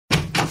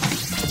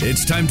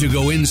It's time to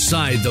go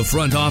inside the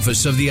front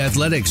office of the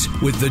Athletics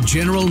with the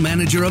general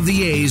manager of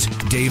the A's,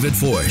 David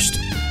Forst.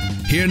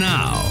 Here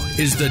now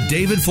is the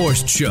David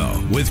Forst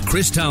Show with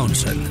Chris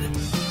Townsend.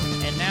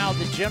 And now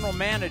the general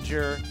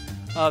manager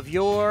of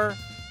your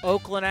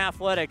Oakland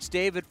Athletics,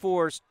 David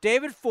Forst.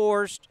 David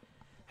Forst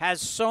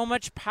has so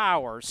much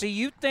power. See,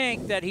 you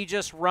think that he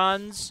just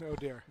runs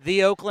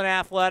the Oakland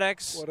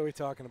Athletics. What are we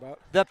talking about?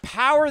 The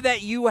power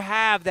that you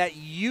have, that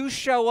you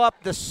show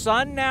up, the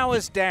sun now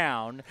is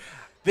down,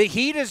 the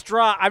heat is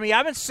dry. I mean,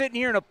 I've been sitting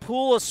here in a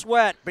pool of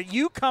sweat, but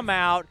you come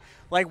out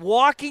like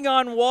walking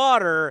on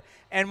water,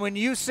 and when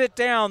you sit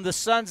down, the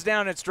sun's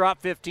down, it's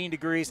dropped 15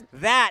 degrees.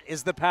 That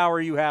is the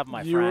power you have,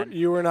 my friend.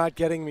 You were not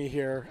getting me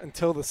here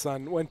until the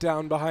sun went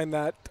down behind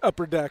that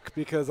upper deck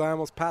because I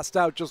almost passed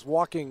out just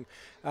walking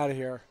out of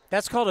here.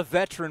 That's called a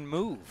veteran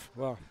move.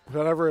 Well,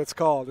 whatever it's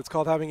called. It's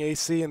called having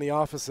AC in the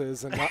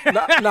offices and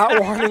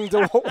not wanting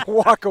to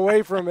walk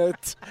away from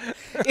it.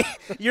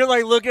 You're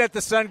like looking at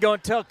the sun going,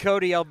 tell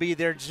Cody I'll be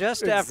there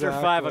just after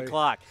 5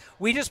 o'clock.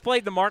 We just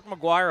played the Mark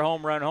McGwire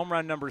home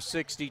run number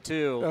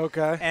 62.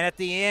 Okay. And at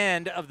the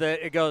end of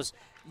it goes,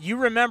 you'll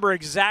remember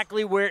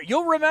exactly where you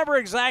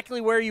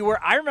were.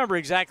 I remember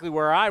exactly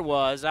where I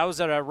was. I was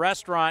at a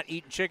restaurant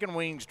eating chicken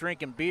wings,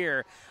 drinking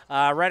beer,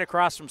 right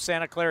across from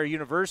Santa Clara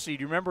University.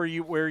 Do you remember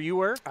where you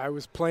were? I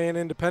was playing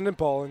independent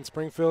ball in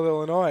Springfield,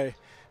 Illinois.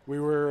 We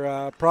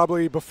were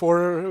probably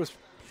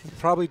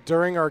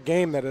during our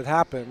game that it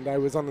happened. I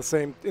was in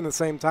the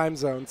same time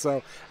zone,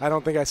 so I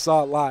don't think I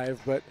saw it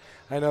live, but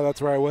I know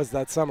that's where I was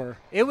that summer.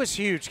 It was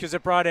huge because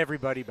it brought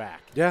everybody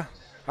back. Yeah.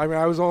 I mean,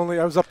 I was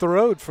up the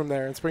road from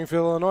there in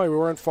Springfield, Illinois. We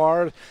weren't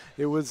far.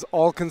 It was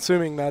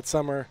all-consuming that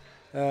summer,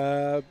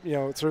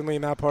 certainly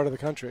in that part of the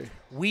country.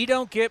 We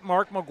don't get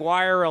Mark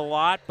McGwire a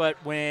lot, but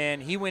when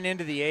he went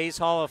into the A's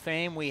Hall of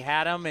Fame, we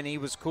had him, and he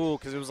was cool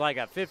because it was like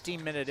a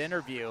 15-minute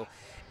interview.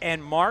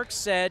 And Mark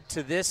said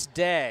to this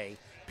day,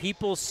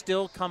 people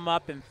still come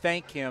up and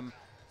thank him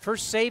for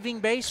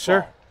saving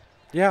baseball. Sure.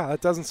 Yeah,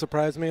 that doesn't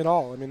surprise me at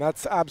all. I mean,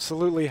 that's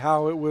absolutely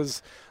how it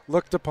was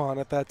looked upon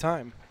at that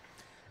time.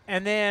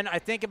 And then I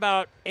think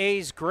about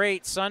A's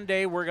great.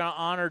 Sunday we're going to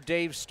honor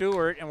Dave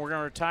Stewart, and we're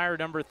going to retire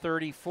number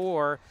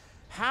 34.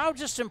 How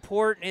just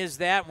important is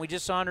that? We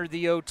just honored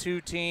the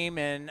 02 team,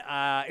 and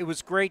it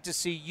was great to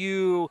see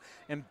you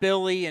and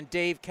Billy and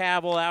Dave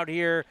Cavill out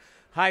here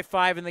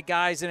high-fiving the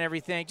guys and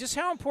everything. Just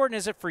how important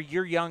is it for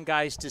your young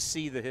guys to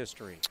see the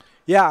history?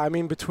 Yeah, I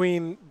mean,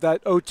 between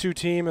that 02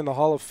 team and the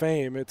Hall of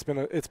Fame, it's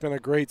been a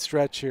great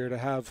stretch here to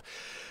have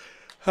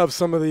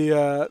some of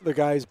the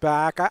guys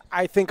back.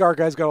 I think our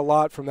guys got a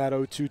lot from that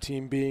 02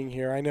 team being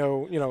here. I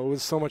know, it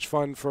was so much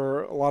fun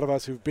for a lot of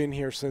us who've been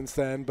here since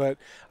then, but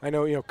I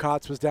know,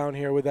 Kotz was down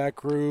here with that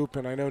group,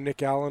 and I know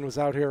Nick Allen was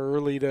out here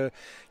early to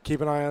keep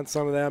an eye on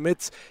some of them.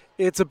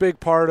 It's a big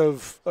part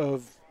of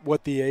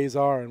what the A's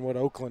are and what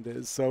Oakland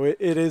is. So it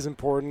is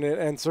important,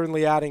 and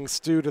certainly adding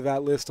Stu to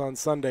that list on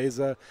Sunday is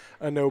a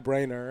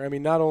no-brainer. I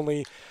mean, not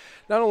only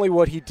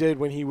what he did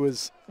when he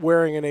was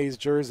wearing an A's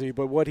jersey,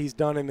 but what he's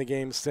done in the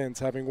game since,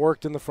 having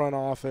worked in the front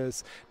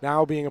office,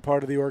 now being a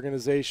part of the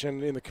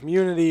organization in the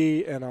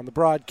community and on the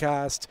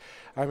broadcast.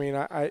 I mean,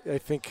 I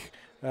think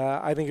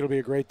it'll be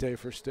a great day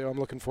for Stu. I'm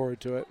looking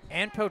forward to it.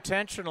 And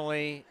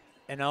potentially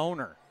an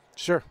owner.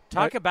 Sure.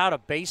 Talk about a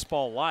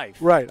baseball life.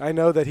 Right. I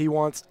know that he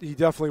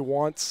definitely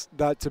wants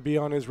that to be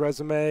on his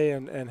resume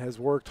and has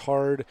worked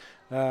hard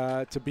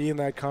to be in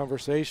that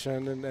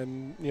conversation,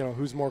 and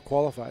who's more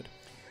qualified.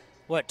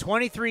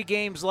 23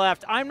 games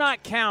left. I'm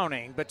not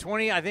counting, but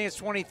I think it's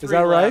 23 Is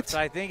that left.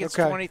 right? I think it's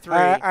okay. 23.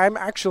 I'm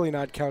actually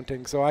not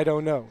counting, so I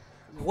don't know.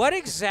 What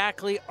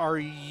exactly are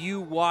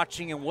you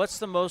watching, and what's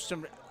the most,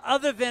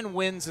 other than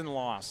wins and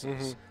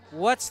losses,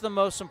 what's the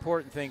most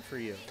important thing for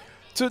you?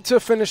 To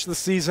finish the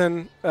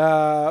season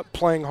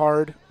playing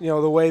hard,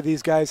 the way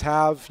these guys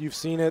have. You've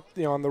seen it,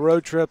 on the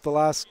road trip the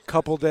last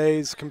couple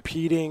days,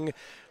 competing.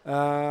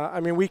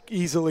 We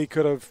easily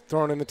could have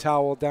thrown in the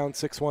towel down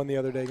 6-1 the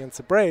other day against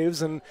the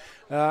Braves, and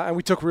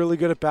we took really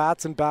good at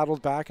bats and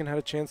battled back and had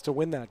a chance to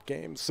win that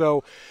game.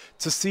 So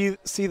to see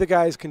the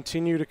guys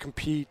continue to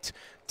compete,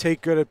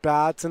 take good at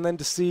bats, and then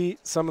to see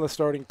some of the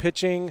starting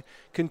pitching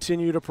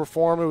continue to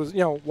perform. It was,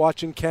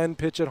 watching Ken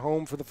pitch at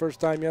home for the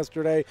first time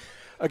yesterday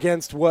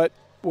against what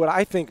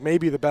I think may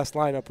be the best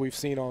lineup we've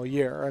seen all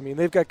year. I mean,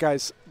 they've got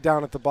guys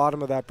down at the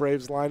bottom of that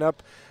Braves lineup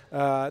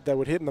that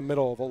would hit in the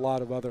middle of a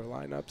lot of other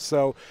lineups.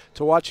 So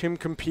to watch him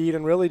compete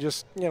and really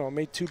just,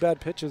 made 2 bad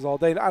pitches all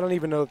day. I don't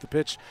even know if the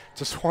pitch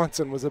to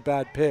Swanson was a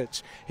bad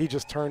pitch. He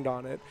just turned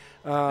on it.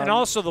 And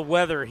also the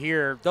weather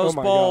here. Those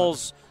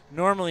balls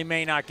normally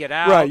may not get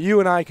out. Right. You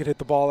and I could hit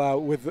the ball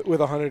out with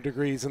 100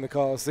 degrees in the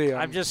Coliseum.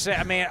 I'm just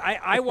saying,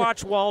 I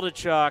watch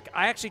Waldichuk.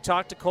 I actually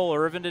talked to Cole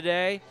Irvin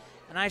today,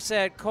 and I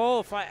said,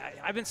 Cole,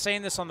 I've been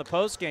saying this on the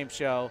post-game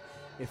show,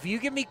 if you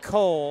give me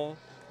Cole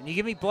and you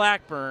give me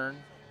Blackburn,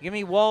 give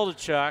me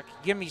Waldichuk,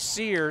 give me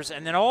Sears,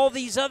 and then all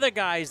these other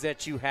guys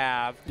that you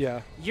have,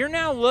 you're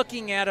now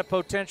looking at a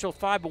potential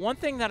 5. But one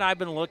thing that I've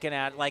been looking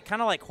at,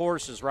 kind of like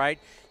horses, right?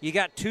 You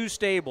got 2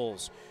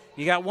 stables.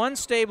 You got one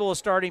stable of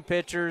starting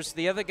pitchers.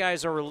 The other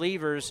guys are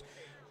relievers.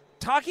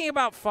 Talking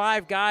about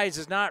 5 guys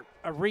is not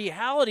a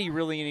reality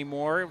really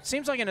anymore. It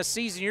seems like in a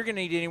season you're going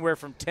to need anywhere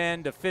from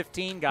 10 to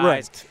 15 guys.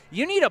 Right.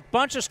 You need a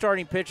bunch of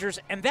starting pitchers,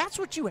 and that's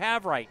what you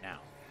have right now.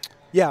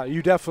 Yeah,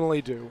 you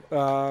definitely do.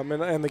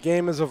 And the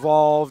game has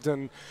evolved,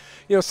 and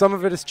some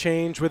of it has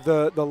changed with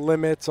the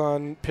limits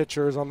on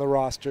pitchers on the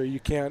roster. You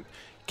can't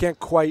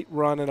quite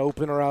run an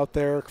opener out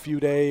there a few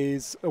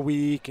days a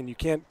week, and you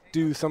can't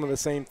do some of the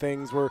same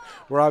things. We're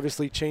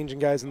obviously changing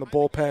guys in the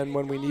bullpen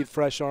when we need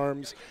fresh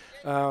arms.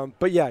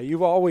 But yeah,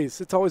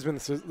 it's always been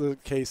the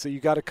case that you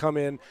got to come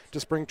in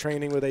to spring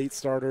training with 8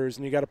 starters,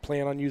 and you got to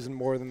plan on using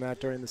more than that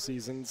during the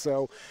season.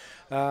 So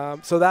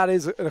that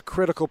is a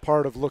critical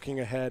part of looking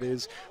ahead,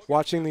 is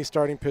watching these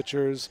starting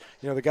pitchers,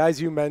 the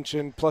guys you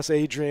mentioned, plus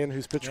Adrian,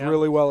 who's pitched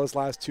really well his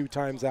last 2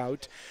 times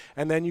out.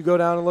 And then you go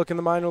down and look in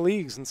the minor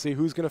leagues and see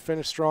who's going to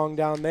finish strong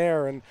down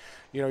there. And,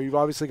 you've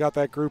obviously got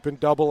that group in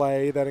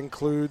Double-A that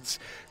includes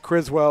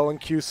Criswell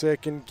and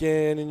Cusick and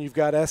Ginn, and you've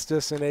got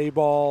Estes and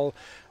A-Ball.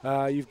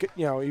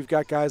 You've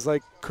got guys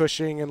like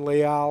Cushing and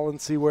Leal,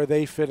 and see where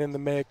they fit in the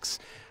mix.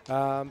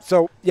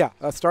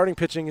 Starting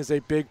pitching is a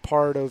big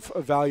part of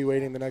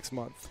evaluating the next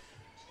month.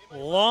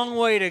 Long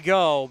way to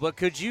go, but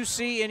could you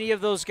see any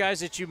of those guys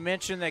that you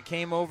mentioned that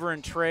came over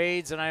in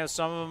trades, and I know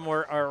some of them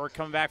are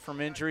coming back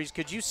from injuries,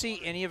 could you see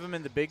any of them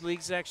in the big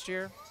leagues next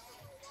year?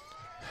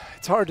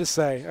 It's hard to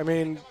say. I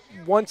mean,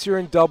 once you're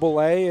in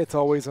Double-A, it's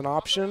always an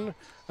option,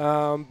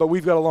 but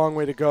we've got a long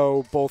way to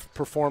go, both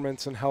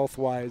performance and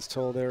health-wise,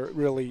 till they're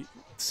really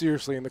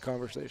seriously in the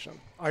conversation.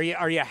 Are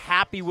you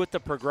happy with the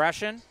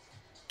progression?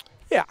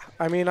 Yeah,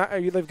 I mean,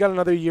 they've got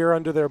another year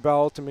under their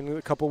belt. I mean,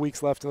 a couple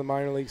weeks left in the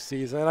minor league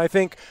season. And I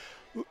think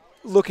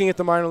looking at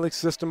the minor league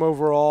system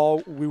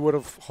overall, we would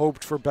have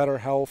hoped for better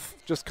health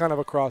just kind of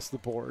across the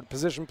board.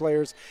 Position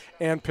players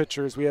and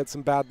pitchers, we had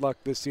some bad luck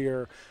this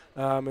year,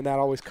 and that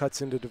always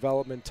cuts into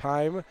development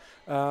time.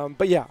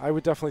 But, yeah, I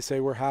would definitely say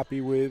we're happy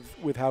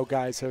with how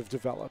guys have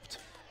developed.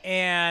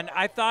 And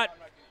I thought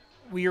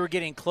we were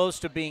getting close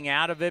to being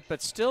out of it,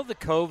 but still the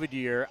COVID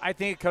year, I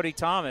think of Cody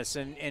Thomas,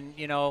 and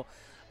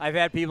I've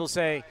had people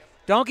say,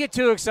 don't get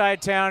too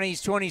excited, Townie,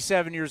 he's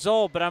 27 years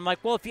old. But I'm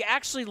like, well, if you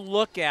actually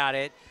look at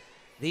it,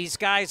 these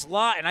guys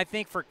lost. And I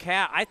think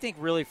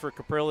really for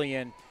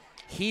Caprillion,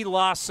 he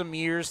lost some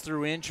years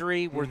through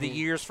injury, were the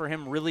years for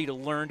him really to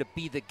learn to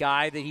be the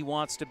guy that he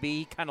wants to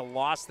be. Kind of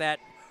lost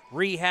that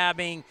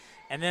rehabbing.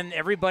 And then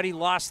everybody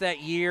lost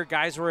that year.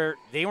 Guys weren't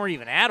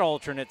even at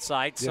alternate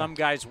sites. Yeah. Some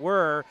guys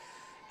were.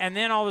 And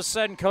then all of a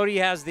sudden, Cody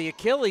has the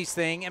Achilles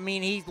thing. I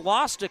mean, he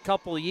lost a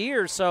couple of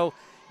years. So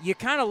you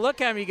kind of look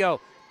at him, you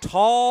go,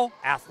 tall,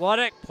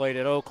 athletic, played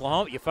at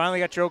Oklahoma. You finally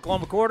got your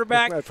Oklahoma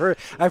quarterback.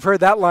 I've heard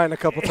that line a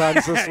couple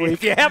times this week.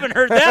 If you haven't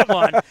heard that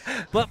one.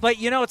 But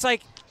it's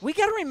like we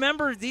got to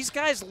remember these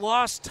guys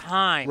lost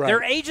time. Right.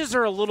 Their ages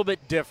are a little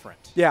bit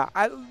different. Yeah,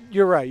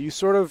 you're right.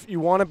 You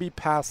want to be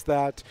past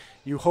that.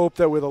 You hope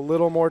that with a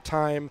little more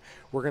time,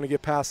 we're going to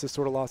get past this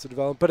sort of loss of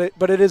development.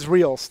 But it is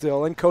real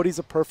still, and Cody's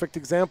a perfect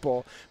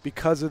example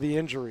because of the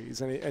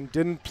injuries and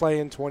didn't play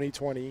in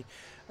 2020.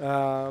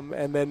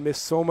 And then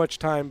missed so much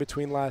time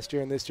between last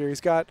year and this year.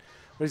 He's got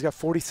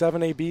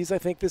 47 ABs, I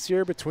think, this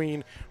year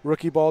between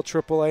rookie ball,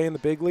 Triple-A, and the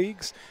big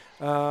leagues.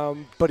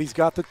 But he's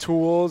got the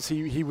tools.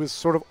 He was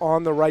sort of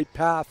on the right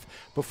path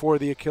before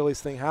the Achilles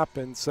thing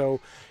happened.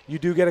 So you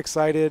do get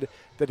excited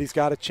that he's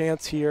got a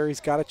chance here. He's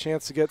got a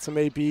chance to get some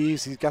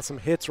ABs. He's got some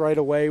hits right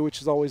away,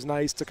 which is always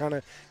nice to kind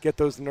of get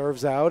those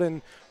nerves out.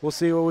 And we'll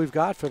see what we've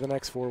got for the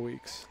next 4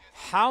 weeks.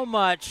 How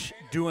much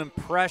do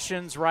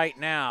impressions right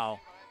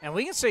now, and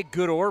we can say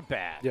good or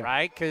bad,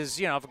 right? Because,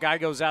 if a guy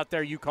goes out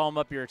there, you call him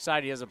up, you're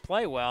excited, he doesn't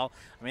play well.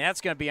 I mean,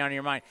 that's going to be on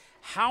your mind.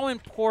 How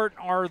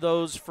important are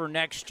those for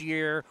next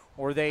year,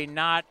 or are they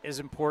not as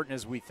important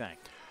as we think?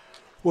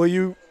 Well,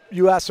 you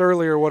asked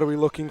earlier, what are we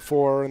looking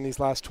for in these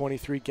last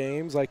 23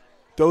 games? Like,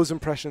 those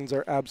impressions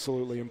are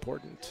absolutely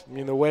important. I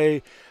mean, the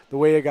way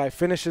a guy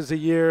finishes a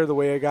year, the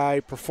way a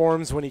guy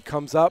performs when he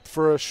comes up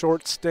for a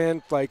short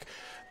stint, like,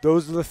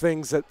 those are the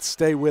things that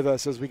stay with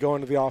us as we go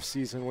into the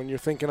offseason. When you're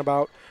thinking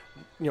about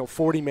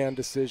 40-man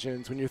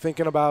decisions, when you're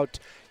thinking about,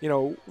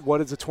 what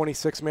does a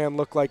 26-man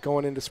look like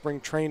going into spring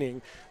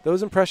training,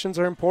 those impressions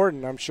are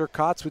important. I'm sure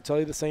Kotz would tell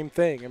you the same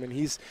thing. I mean,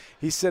 he's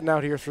sitting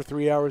out here for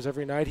 3 hours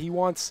every night. He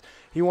wants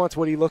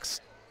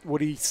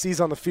what he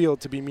sees on the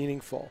field to be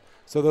meaningful.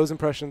 So those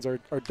impressions are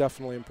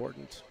definitely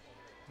important.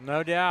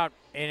 No doubt.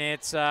 And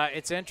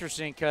it's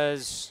interesting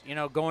because,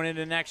 going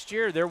into next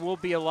year, there will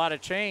be a lot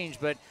of change,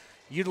 but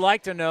you'd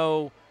like to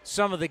know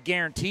some of the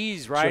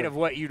guarantees, right, of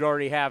what you'd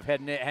already have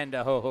heading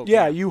to Hohoken.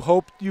 Yeah, you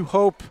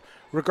hope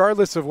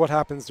regardless of what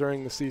happens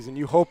during the season,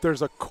 you hope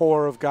there's a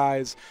core of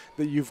guys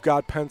that you've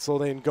got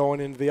penciled in going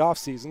into the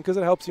offseason because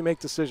it helps you make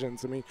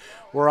decisions. I mean,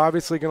 we're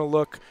obviously going to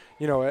look,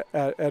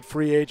 at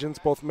free agents,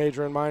 both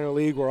major and minor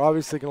league. We're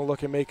obviously going to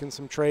look at making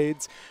some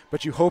trades,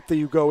 but you hope that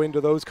you go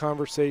into those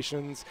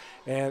conversations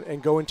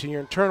and go into your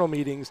internal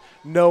meetings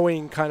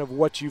knowing kind of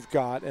what you've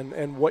got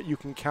and what you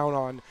can count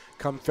on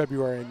come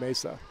February in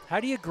Mesa. How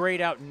do you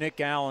grade out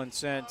Nick Allen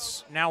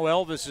since now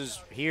Elvis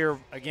is here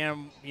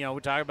again? We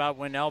talk about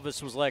when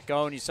Elvis was let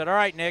go, and you said, all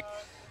right, Nick,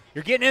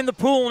 you're getting in the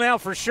pool now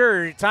for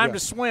sure. Time to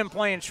swim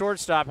playing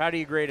shortstop. How do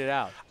you grade it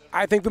out?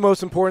 I think the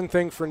most important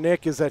thing for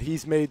Nick is that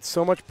he's made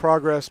so much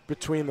progress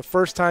between the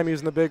first time he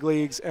was in the big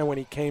leagues and when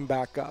he came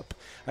back up.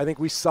 I think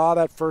we saw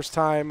that first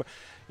time,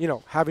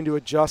 having to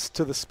adjust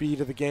to the speed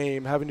of the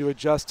game, having to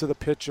adjust to the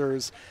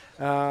pitchers.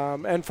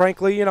 And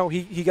frankly,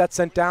 he got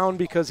sent down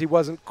because he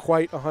wasn't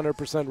quite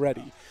 100%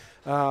 ready.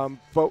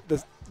 But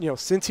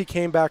since he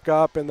came back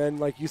up, and then,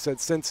 like you said,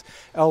 since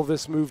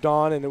Elvis moved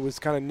on and it was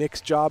kind of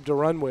Nick's job to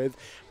run with,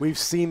 we've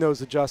seen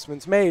those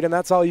adjustments made, and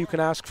that's all you can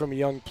ask from a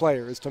young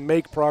player is to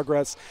make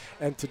progress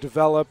and to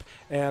develop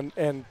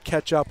and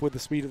catch up with the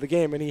speed of the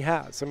game, and he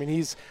has. I mean,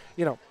 he's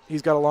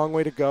got a long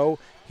way to go.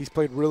 He's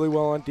played really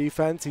well on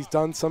defense. He's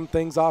done some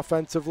things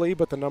offensively,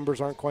 but the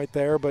numbers aren't quite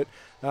there. But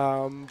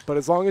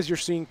as long as you're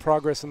seeing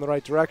progress in the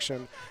right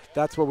direction,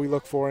 that's what we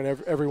look for in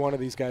every one of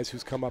these guys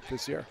who's come up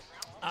this year.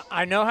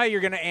 I know how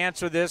you're going to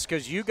answer this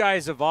because you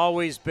guys have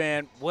always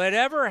been,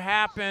 whatever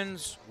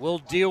happens, we'll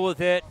deal with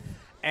it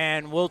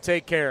and we'll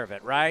take care of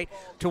it, right?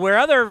 To where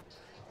other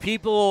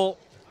people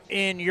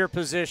in your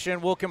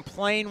position will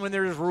complain when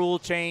there's rule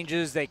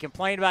changes. They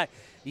complain about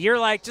 – you're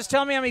like, just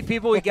tell me how many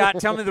people we got,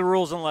 tell me the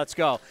rules, and let's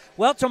go.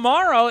 Well,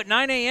 tomorrow at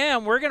 9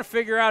 a.m., we're going to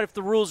figure out if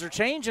the rules are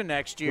changing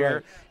next year.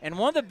 Right. And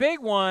one of the big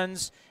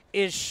ones –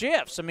 is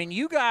shifts. I mean,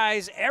 you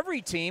guys, every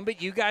team, but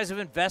you guys have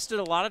invested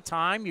a lot of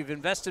time. You've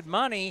invested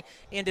money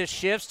into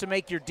shifts to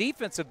make your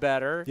defensive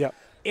better. Yep.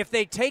 If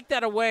they take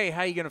that away,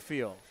 how are you going to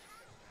feel?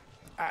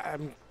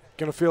 I'm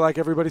going to feel like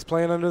everybody's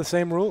playing under the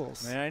same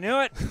rules. Man, I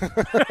knew it.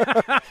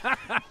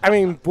 I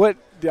mean,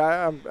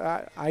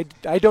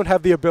 I don't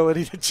have the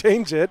ability to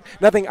change it.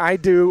 Nothing I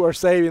do or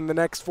say in the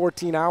next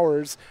 14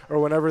 hours or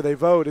whenever they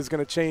vote is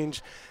going to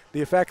change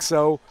the effect.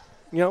 So,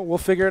 we'll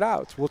figure it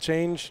out. We'll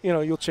change,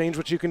 you'll change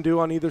what you can do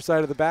on either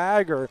side of the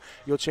bag, or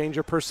you'll change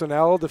your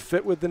personnel to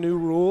fit with the new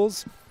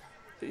rules.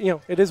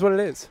 It is what it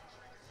is.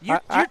 You're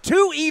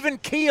too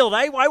even-keeled.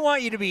 I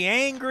want you to be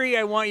angry.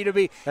 I want you to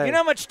be hey, you know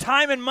how much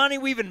time and money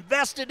we've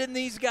invested in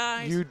these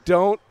guys? You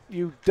don't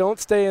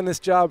stay in this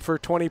job for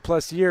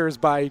 20-plus years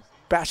by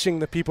bashing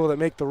the people that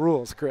make the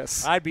rules,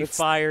 Chris. I'd be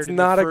fired. It's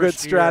not a good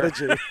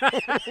strategy.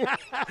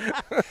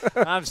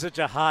 I'm such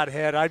a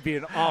hothead. I'd be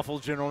an awful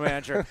general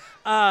manager.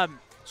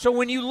 So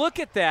when you look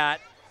at that,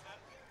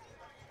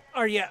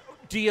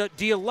 do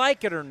you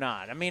like it or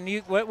not? I mean,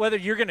 whether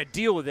you're going to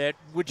deal with it,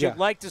 would you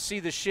like to see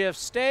the shift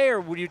stay,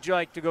 or would you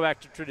like to go back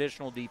to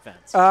traditional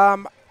defense?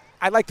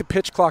 I like the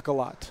pitch clock a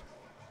lot.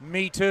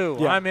 Me too.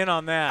 Yeah. I'm in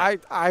on that.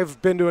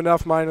 I've been to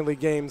enough minor league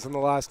games in the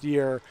last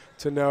year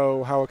to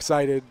know how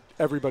excited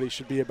everybody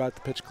should be about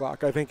the pitch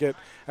clock. I think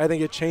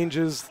it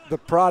changes the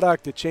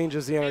product. It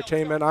changes the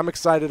entertainment. I'm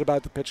excited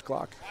about the pitch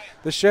clock.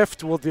 The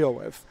shift we'll deal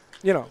with.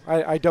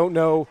 I don't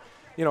know.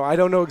 I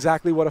don't know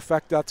exactly what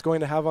effect that's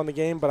going to have on the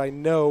game, but I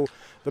know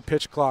the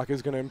pitch clock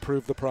is going to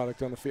improve the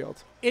product on the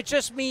field. It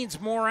just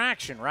means more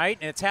action, right?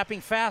 And it's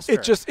happening faster.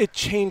 It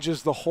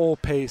changes the whole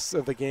pace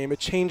of the game. It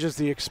changes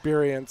the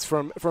experience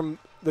from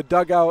the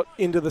dugout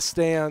into the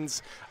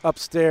stands,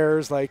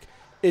 upstairs. Like,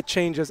 it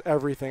changes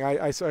everything.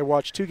 I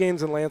watched 2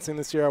 games in Lansing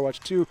this year. I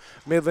watched 2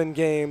 Midland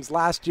games.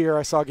 Last year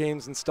I saw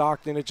games in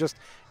Stockton.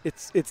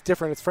 It's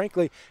different.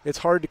 It's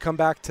hard to come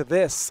back to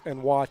this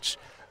and watch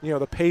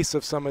the pace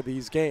of some of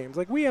these games.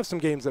 Like, we have some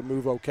games that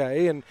move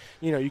okay, and,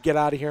 you get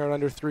out of here in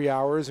under 3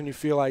 hours and you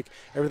feel like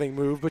everything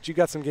moved, but you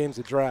got some games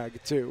that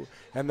drag too.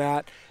 And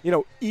that,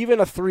 even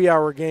a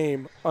 3-hour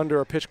game under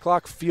a pitch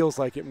clock feels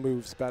like it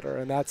moves better,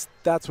 and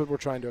that's what we're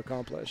trying to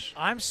accomplish.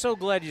 I'm so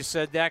glad you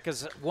said that,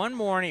 because one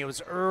morning, it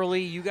was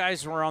early, you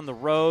guys were on the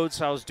road,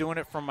 so I was doing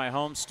it from my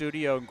home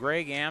studio, and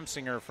Greg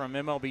Amsinger from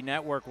MLB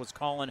Network was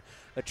calling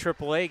a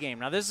AAA game.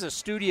 Now, this is a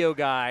studio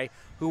guy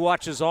who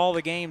watches all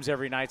the games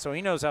every night, so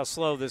he knows how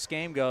slow this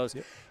game goes.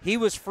 Yep. He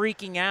was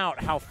freaking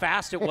out how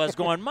fast it was,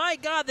 going, my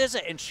God, this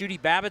is – and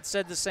Shooty Babbitt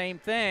said the same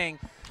thing.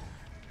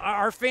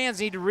 Our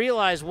fans need to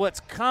realize what's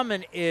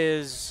coming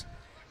is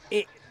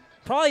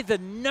probably the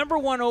number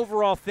one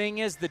overall thing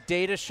is the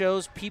data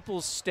shows people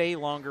stay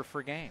longer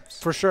for games.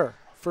 For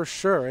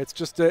sure. It's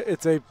just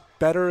it's a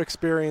better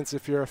experience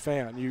if you're a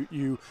fan.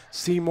 You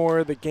see more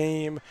of the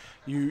game.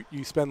 You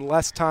spend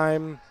less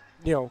time,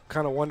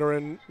 kind of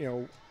wondering,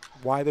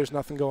 why there's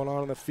nothing going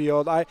on in the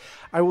field. I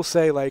will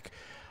say, like,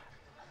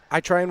 I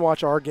try and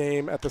watch our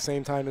game at the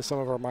same time as some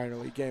of our minor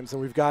league games,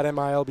 and we've got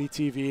MILB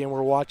TV, and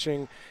we're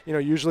watching,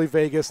 usually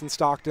Vegas and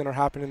Stockton are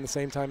happening the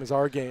same time as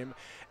our game.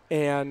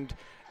 And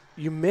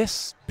you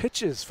miss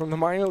pitches from the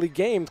minor league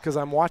games because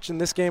I'm watching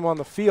this game on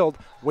the field,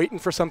 waiting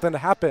for something to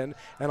happen,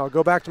 and I'll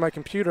go back to my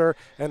computer,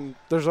 and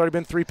there's already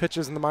been 3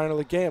 pitches in the minor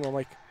league game. I'm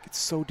like, it's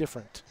so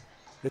different.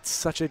 It's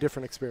such a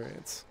different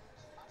experience.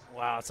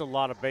 Wow, it's a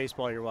lot of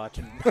baseball you're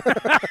watching.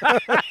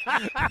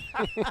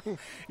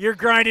 You're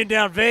grinding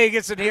down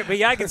Vegas, and here, but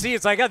yeah, I can see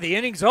it's like, the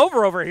inning's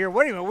over here.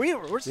 Wait a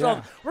minute, we're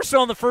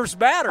still on the first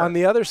batter. On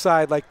the other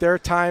side, like there are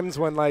times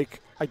when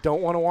like I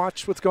don't want to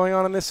watch what's going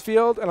on in this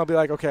field, and I'll be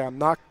like, okay, I'm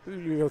not,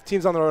 the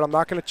team's on the road, I'm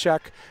not going to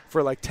check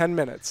for like 10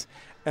 minutes,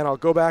 and I'll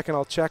go back and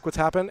I'll check what's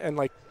happened, and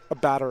like a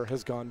batter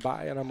has gone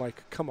by, and I'm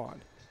like, come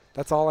on,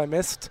 that's all I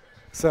missed.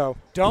 So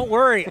don't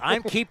worry,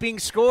 I'm keeping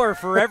score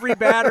for every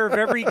batter of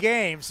every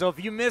game. So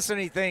if you miss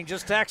anything,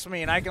 just text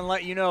me and I can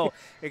let you know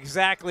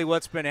exactly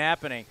what's been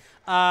happening.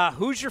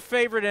 Who's your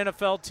favorite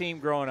NFL team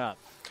growing up?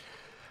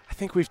 I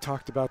think we've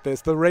talked about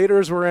this. The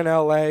Raiders were in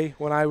L.A.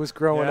 when I was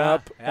growing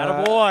up.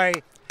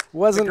 Attaboy.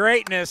 Wasn't the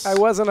greatness. I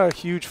wasn't a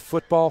huge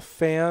football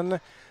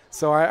fan,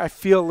 so I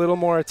feel a little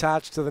more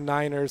attached to the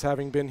Niners,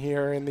 having been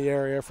here in the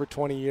area for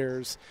 20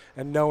 years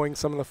and knowing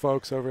some of the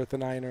folks over at the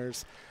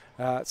Niners.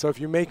 So if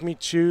you make me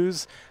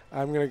choose,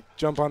 I'm going to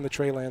jump on the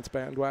Trey Lance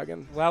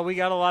bandwagon. Well, we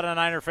got a lot of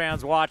Niner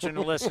fans watching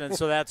and listening,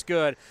 so that's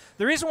good.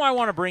 The reason why I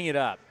want to bring it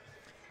up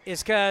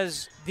is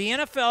because the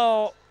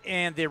NFL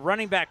and the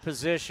running back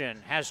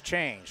position has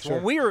changed.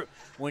 Sure.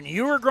 When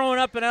you were growing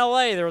up in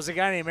L.A., there was a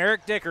guy named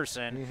Eric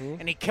Dickerson,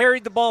 and he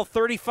carried the ball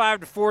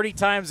 35 to 40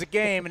 times a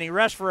game, and he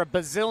rushed for a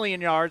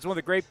bazillion yards, one of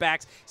the great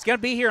backs. He's going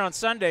to be here on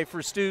Sunday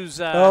for Stu's.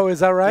 Is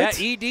that right?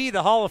 Yeah, ED,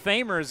 the Hall of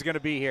Famer, is going to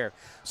be here.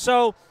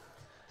 So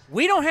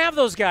we don't have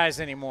those guys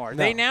anymore.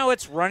 No. Now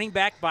it's running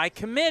back by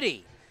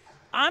committee.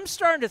 I'm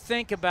starting to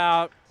think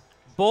about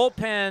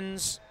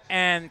bullpens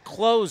and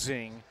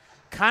closing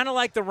kind of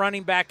like the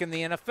running back in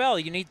the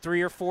NFL. You need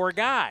 3 or 4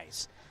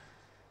 guys.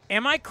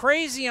 Am I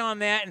crazy on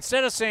that?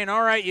 Instead of saying,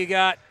 all right, you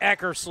got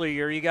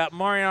Eckersley or you got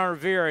Mariano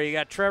Rivera, you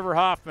got Trevor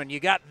Hoffman, you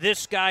got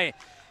this guy.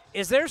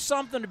 Is there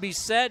something to be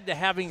said to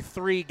having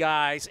 3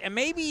 guys, and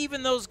maybe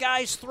even those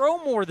guys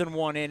throw more than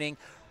 1 inning,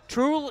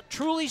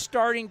 truly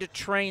starting to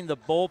train the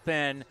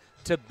bullpen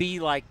to be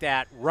like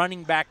that,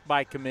 running back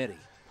by committee?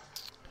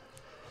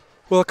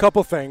 Well, a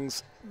couple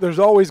things. There's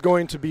always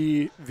going to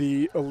be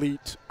the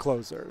elite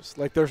closers.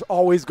 Like, there's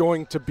always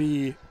going to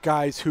be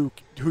guys who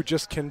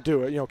just can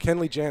do it. You know,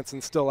 Kenley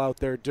Jansen's still out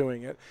there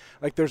doing it.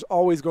 Like, there's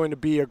always going to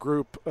be a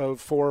group of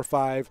 4 or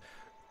 5,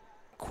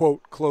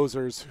 quote,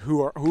 closers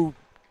who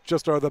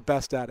just are the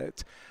best at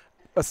it.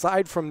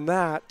 Aside from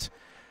that,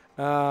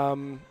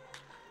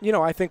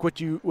 I think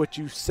what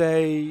you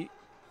say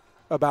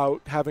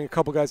about having a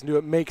couple guys do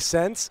it makes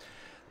sense.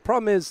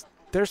 Problem is,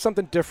 there's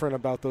something different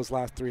about those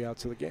last 3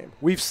 outs of the game.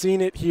 We've seen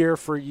it here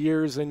for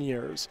years and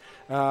years,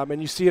 and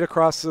you see it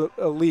across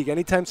a league.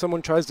 Anytime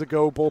someone tries to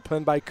go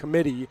bullpen by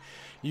committee,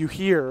 you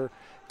hear,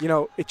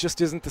 it just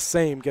isn't the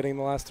same getting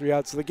the last 3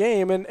 outs of the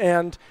game.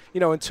 And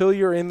until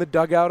you're in the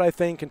dugout, I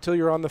think, until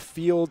you're on the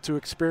field to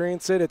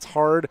experience it, it's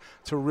hard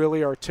to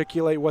really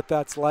articulate what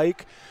that's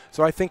like.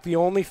 So I think the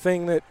only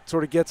thing that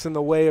sort of gets in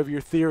the way of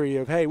your theory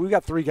of, hey, we've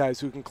got 3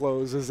 guys who can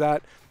close, is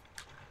that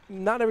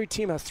not every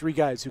team has 3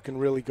 guys who can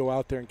really go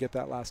out there and get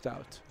that last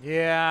out.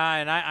 Yeah,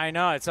 and I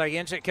know. It's like,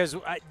 because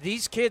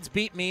these kids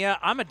beat me up.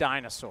 I'm a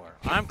dinosaur.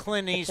 I'm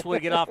Clint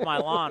Eastwood, get off my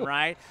lawn,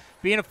 right?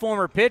 Being a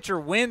former pitcher,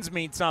 wins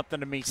mean something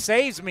to me.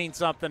 Saves mean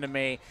something to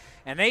me.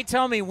 And they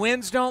tell me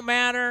wins don't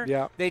matter.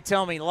 Yeah. They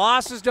tell me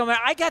losses don't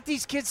matter. I got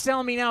these kids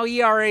telling me now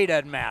ERA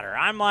doesn't matter.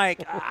 I'm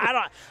like,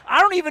 I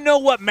don't even know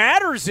what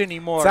matters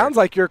anymore. Sounds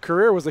like your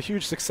career was a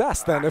huge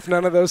success then, if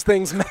none of those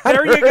things matter.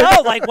 There you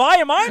go. Like, why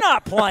am I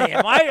not playing?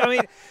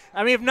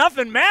 I mean, if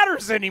nothing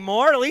matters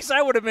anymore, at least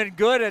I would have been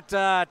good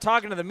at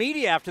talking to the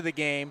media after the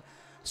game.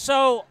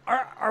 So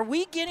are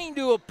we getting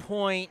to a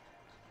point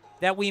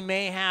that we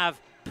may have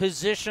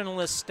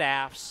positionless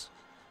staffs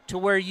to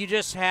where you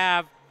just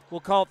have, we'll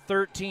call it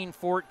 13,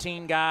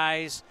 14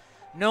 guys.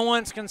 No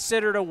one's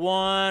considered a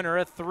 1 or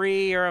a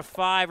 3 or a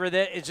 5 or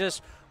that. It's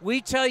just,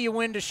 we tell you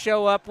when to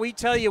show up. We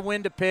tell you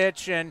when to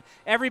pitch. And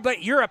everybody,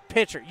 you're a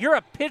pitcher. You're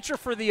a pitcher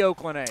for the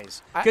Oakland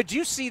A's. Could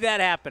you see that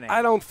happening?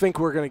 I don't think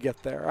we're going to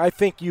get there. I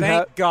think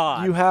Thank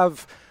God. You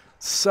have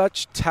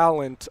such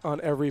talent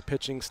on every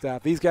pitching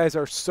staff. These guys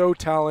are so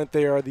talented.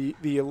 They are the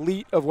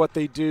elite of what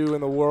they do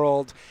in the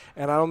world.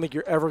 And I don't think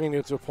you're ever going to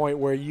get to a point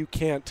where you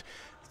can't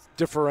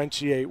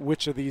differentiate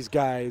which of these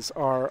guys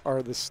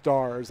are the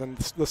stars and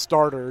the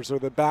starters or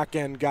the back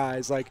end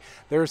guys. Like,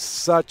 there's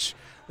such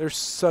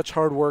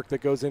hard work that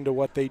goes into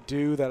what they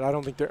do that I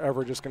don't think they're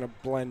ever just going to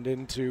blend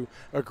into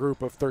a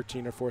group of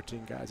 13 or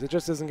 14 guys. It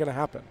just isn't going to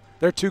happen.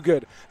 They're too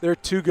good. They're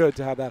too good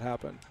to have that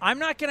happen. I'm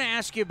not going to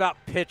ask you about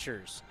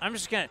pitchers. I'm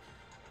just going to,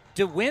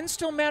 do wins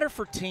still matter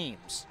for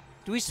teams?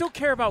 Do we still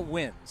care about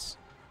wins?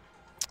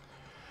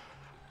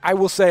 I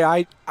will say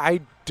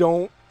I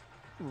don't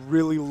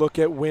really look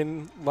at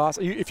win-loss.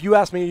 If you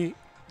ask me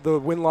the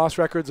win-loss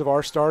records of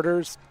our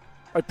starters,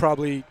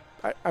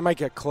 I might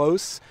get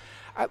close.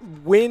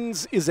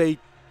 Wins is a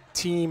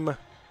team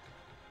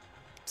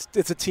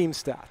it's a team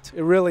stat.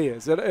 It really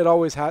is. It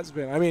always has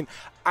been. I mean,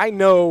 I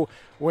know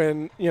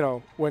when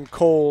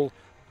Cole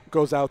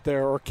goes out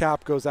there, or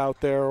Cap goes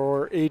out there,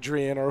 or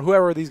Adrian, or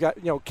whoever these guys,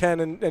 Ken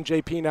and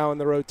JP now in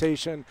the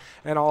rotation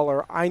and all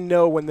are. I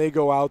know when they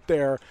go out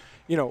there,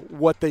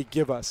 what they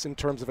give us in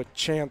terms of a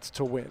chance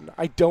to win.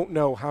 I don't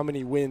know how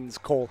many wins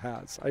Cole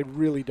has. I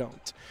really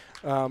don't.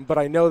 But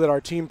I know that our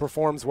team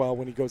performs well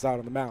when he goes out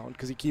on the mound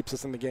because he keeps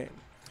us in the game.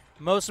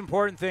 Most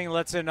important thing,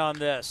 let's end on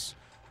this.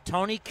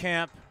 Tony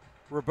Kemp,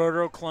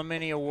 Roberto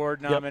Clemente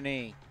Award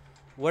nominee. Yep.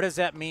 What does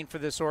that mean for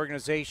this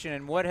organization,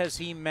 and what has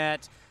he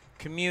meant,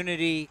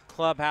 community,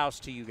 clubhouse,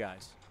 to you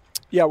guys?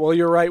 Yeah, well,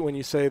 you're right when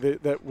you say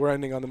that we're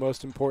ending on the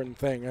most important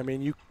thing. I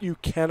mean, you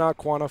cannot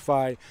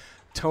quantify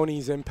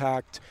Tony's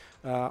impact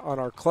on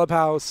our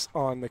clubhouse,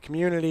 on the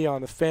community,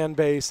 on the fan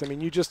base. I mean,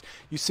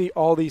 you see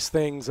all these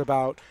things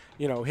about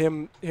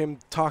him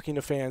talking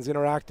to fans,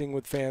 interacting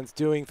with fans,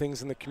 doing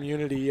things in the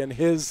community, and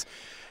his,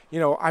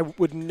 I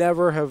would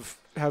never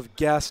have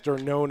guessed or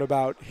known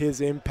about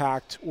his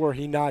impact were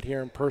he not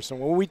here in person.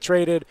 When we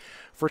traded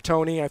for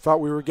Tony, I thought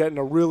we were getting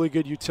a really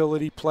good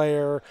utility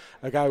player,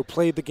 a guy who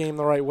played the game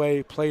the right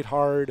way, played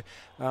hard.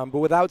 But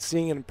without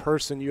seeing it in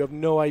person, you have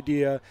no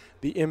idea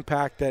the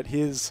impact that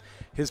his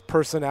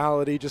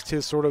personality, just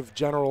his sort of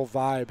general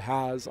vibe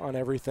has on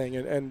everything,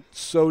 and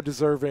so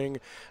deserving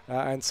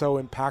and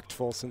so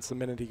impactful since the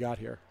minute he got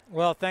here.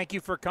 Well, thank you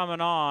for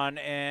coming on,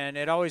 and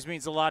it always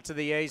means a lot to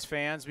the A's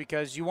fans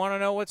because you want to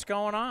know what's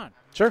going on.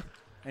 Sure.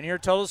 And you're a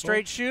total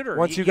straight shooter.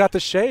 Once you got the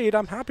shade,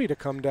 I'm happy to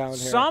come down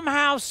here.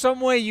 Somehow,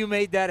 some way you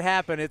made that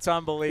happen. It's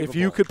unbelievable. If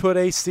you could put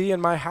AC in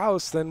my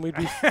house, then we'd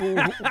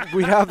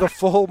have the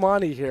full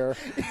money here.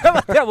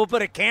 Yeah, we'll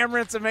put a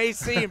camera and some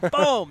AC, and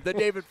boom, the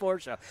David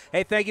Forst Show.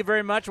 Hey, thank you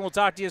very much, and we'll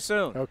talk to you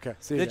soon. Okay,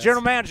 see you The guys.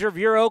 General Manager of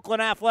your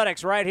Oakland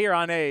Athletics right here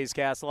on A's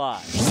Cast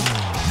Live.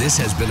 This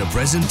has been a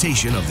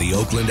presentation of the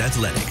Oakland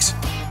Athletics.